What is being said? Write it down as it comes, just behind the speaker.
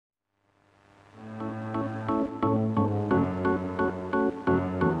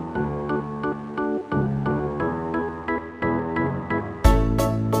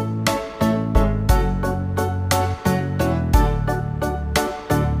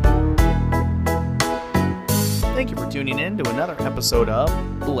tuning in to another episode of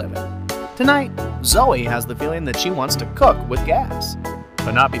Living. Tonight, Zoe has the feeling that she wants to cook with gas,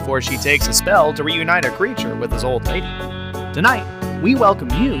 but not before she takes a spell to reunite a creature with his old lady. Tonight, we welcome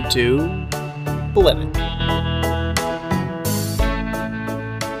you to Living.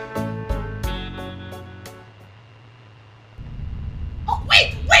 Oh,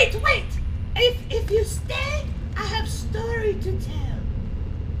 wait! If you stay, I have story to tell.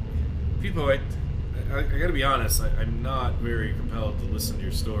 People, I gotta be honest, I'm not very compelled to listen to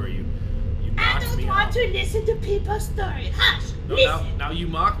your story. You I knocked don't me want out. to listen to people's story. Hush! No, Listen! now you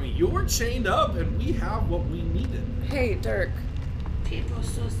mock me. You're chained up, and we have what we needed. Hey, Dirk. People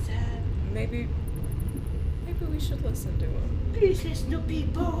so sad. Maybe we should listen to him. Please listen to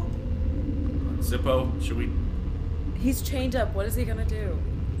people. Zippo, should we? He's chained up. What is he gonna do?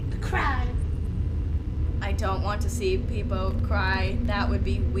 Cry. I don't want to see people cry. That would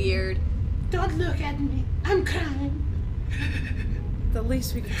be weird. Don't look at me. I'm crying. The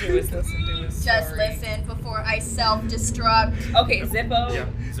least we can do is listen to his story. Just listen before I self-destruct. Okay, Zippo. Yeah,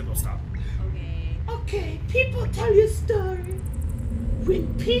 Zippo, stop. Okay. Okay, people tell you story.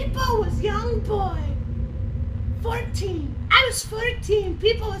 When people was young boy, 14. I was 14.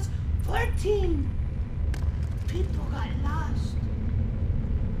 People was 14. People got lost.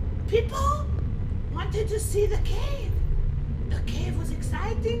 People wanted to see the cave. The cave was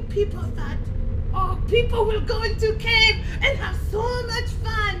exciting. People thought, oh, people will go into cave and have so much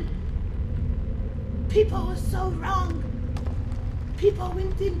fun. People were so wrong. People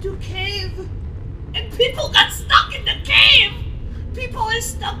went into cave and people got stuck in the cave. People are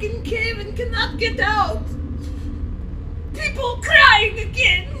stuck in cave and cannot get out. People crying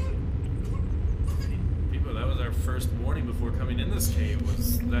again. People, that was our first warning before coming in this cave,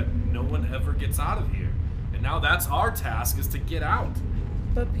 was that no one ever gets out of here. And now that's our task, is to get out.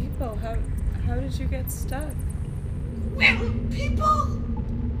 But people, how did you get stuck? Well,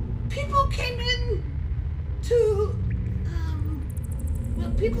 people came in to,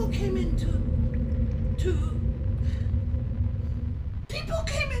 people came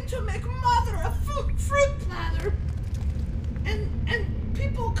in to make mother a fruit platter, and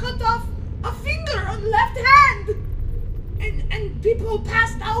people cut off a finger on left hand, and people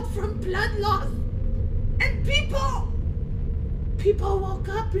passed out from blood loss, and people woke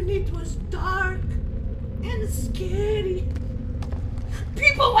up and it was dark and scary.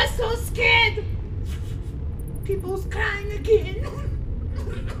 People were so scared. People was crying again.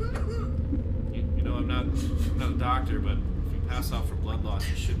 You know, I'm not a doctor, but if you pass out from blood loss,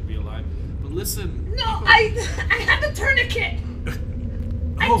 you shouldn't be alive. But listen. No, people- I had a tourniquet.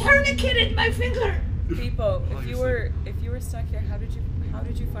 I Oh. tourniqueted my finger. People, Oh, if you you're were stuck here, how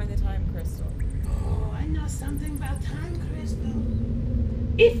did you find the time crystal? Oh, I know something about time crystal.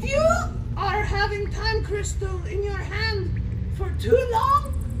 If you are having time crystal in your hand for too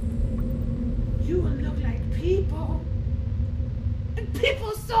long, you will look like people. And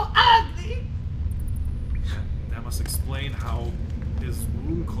people so ugly. That must explain how his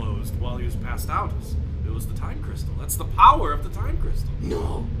wound closed while he was passed out. It was the time crystal. That's the power of the time crystal.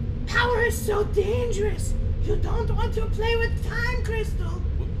 No, power is so dangerous. You don't want to play with time crystal.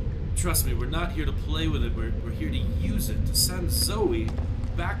 Well, trust me, we're not here to play with it. We're here to use it to send Zoe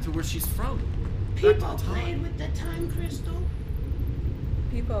back to where she's from. Back to People the time. played with the time crystal.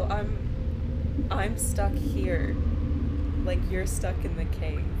 People, I'm stuck here. Like you're stuck in the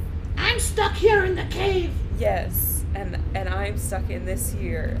cave. I'm stuck here in the cave. Yes, and I'm stuck in this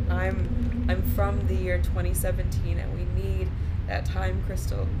year. I'm from the year 2017, and we need that time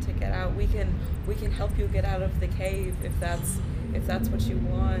crystal to get out. We can help you get out of the cave if that's what you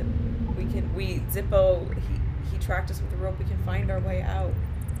want. Zippo, he tracked us with the rope. We can find our way out.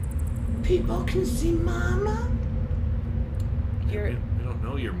 People can see Mama. We don't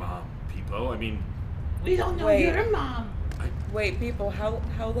know your mom, Peepo. I mean, We don't know Wait. your mom. Wait, people, how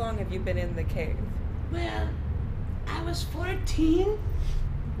long have you been in the cave? Well, I was 14.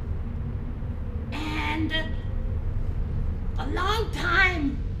 And a long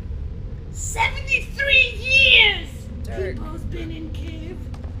time. 73 years. Dirk. People's been in cave.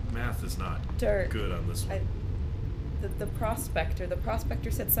 math is not Dirk. good on this one. The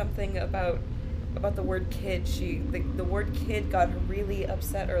prospector said something about the word kid. The word kid got her really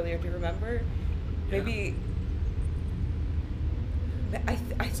upset earlier. Do you remember? Yeah. Maybe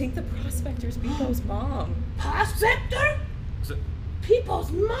I think the prospector's People's mom. Prospector? So-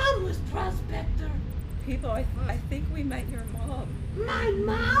 People's mom was Prospector. People, I think we met your mom. My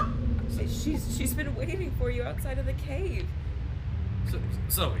mom? She's been waiting for you outside of the cave.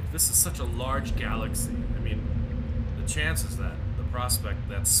 Zoe, this is such a large galaxy. I mean, the chances that the prospect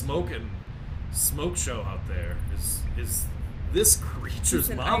that's smoking smoke show out there. Is this creature's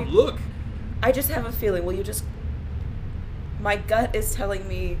Listen, mom? Look! I just have a feeling. Will you just... My gut is telling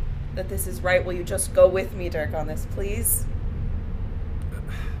me that this is right. Will you just go with me, Dirk, on this, please?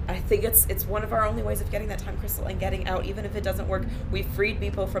 I think it's one of our only ways of getting that time crystal and getting out, even if it doesn't work. We freed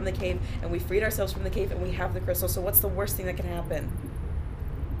Beepo from the cave, and we freed ourselves from the cave, and we have the crystal, so what's the worst thing that can happen?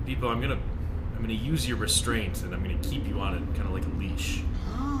 Beepo, I'm gonna use your restraint, and I'm gonna keep you on it, kind of like a leash.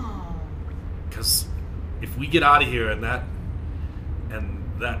 Oh. Because if we get out of here and that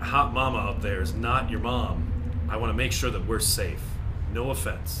hot mama out there is not your mom, I want to make sure that we're safe. No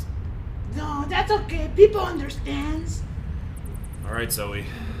offense. No, that's okay. People understands. All right, Zoe.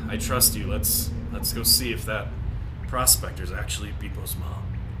 I trust you. Let's go see if that prospector's actually Beepo's mom.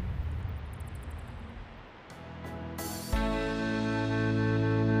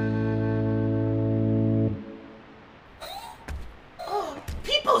 Oh,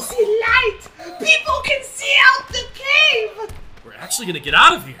 people see light. People can see out the cave. We're actually gonna get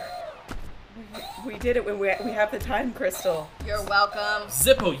out of here. We did it when we have the time crystal. You're welcome.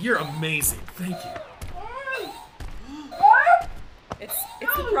 Zippo, you're amazing. Thank you.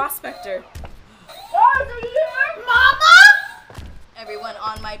 It's the prospector. Mama? Everyone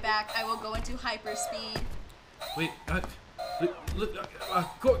on my back, I will go into hyperspeed. Wait,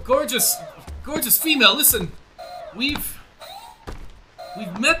 gorgeous female. Listen, we've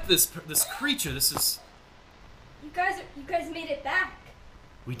met this creature. This is. You guys made it back.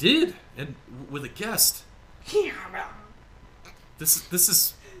 We did, and with a guest. This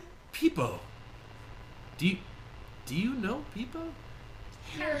is Peepo. Do you know Peepo?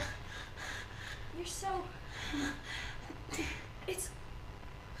 You're so... It's...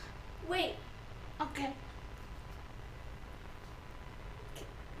 Wait, Okay.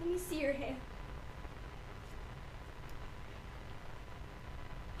 let me see your hand.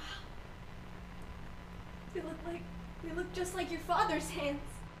 Wow. They look just like your father's hands.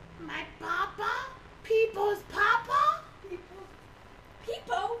 My papa? People's papa?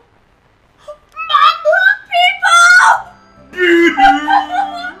 Peepo? Mama! People!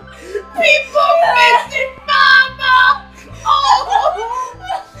 People missing Mama!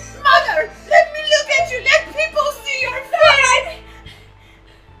 Oh! Mother, let me look at you. Let people see your face.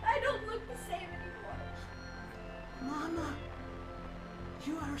 I don't look the same anymore. Mama,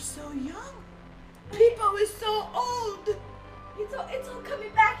 you are so young. People is so old. It's all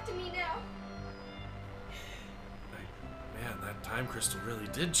coming back to me now. Man, that time crystal really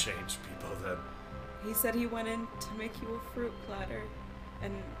did change Peepo then. He said he went in to make you a fruit platter,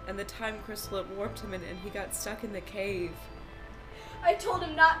 and the time crystal it warped him, and he got stuck in the cave. I told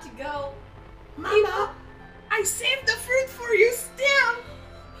him not to go. Mama, I saved the fruit for you still.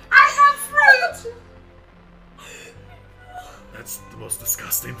 I have fruit. That's the most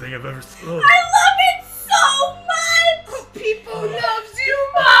disgusting thing I've ever seen. I love it so much! People loves you,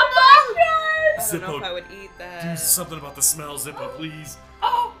 Mama. I don't know Zippo, if I would eat that. do something about the smell, Zippo, please.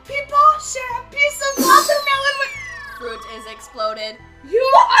 Oh, people share a piece of watermelon with... Fruit is exploded.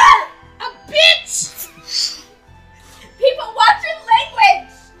 You are a bitch. People, watch your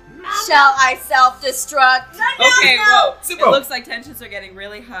language! Mama. Shall I self-destruct? Okay, whoa. Zippo. It looks like tensions are getting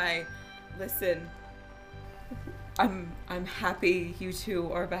really high. Listen, I'm happy you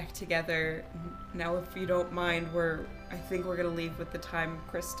two are back together. Now, if you don't mind, I think we're gonna leave with the time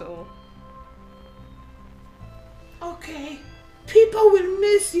crystal. Okay, people will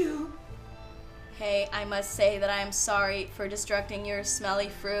miss you. Hey, I must say that I am sorry for destructing your smelly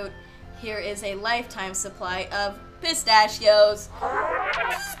fruit. Here is a lifetime supply of pistachios.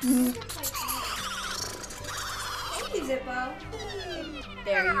 Thank you, Zippo.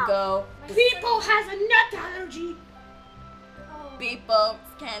 There you go. People has a nut allergy. Oh. People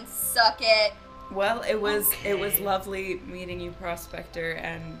can suck it. Well, it was Okay. lovely meeting you, Prospector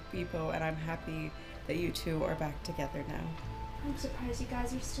and Beepo, and I'm happy that you two are back together now. I'm surprised you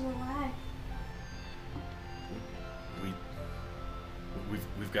guys are still alive.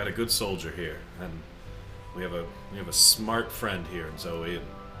 We've got a good soldier here, and we have a smart friend here in Zoe, and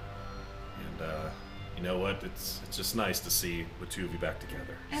you know what? It's just nice to see the two of you back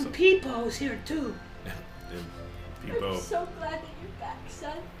together. And So- People's here too. and I'm Peepo, so glad that you're back,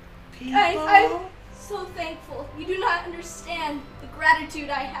 son. People. I'm so thankful. You do not understand the gratitude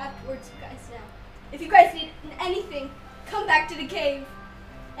I have towards you guys now. If you guys need anything, come back to the cave.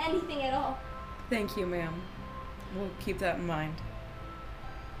 Anything at all. Thank you, ma'am. We'll keep that in mind.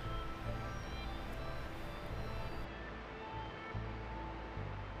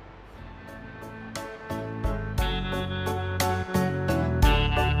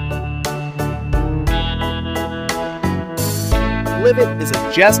 Live It is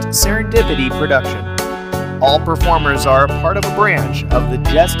a Just Serendipity production. All performers are a part of a branch of the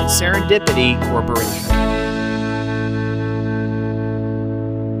Just Serendipity Corporation.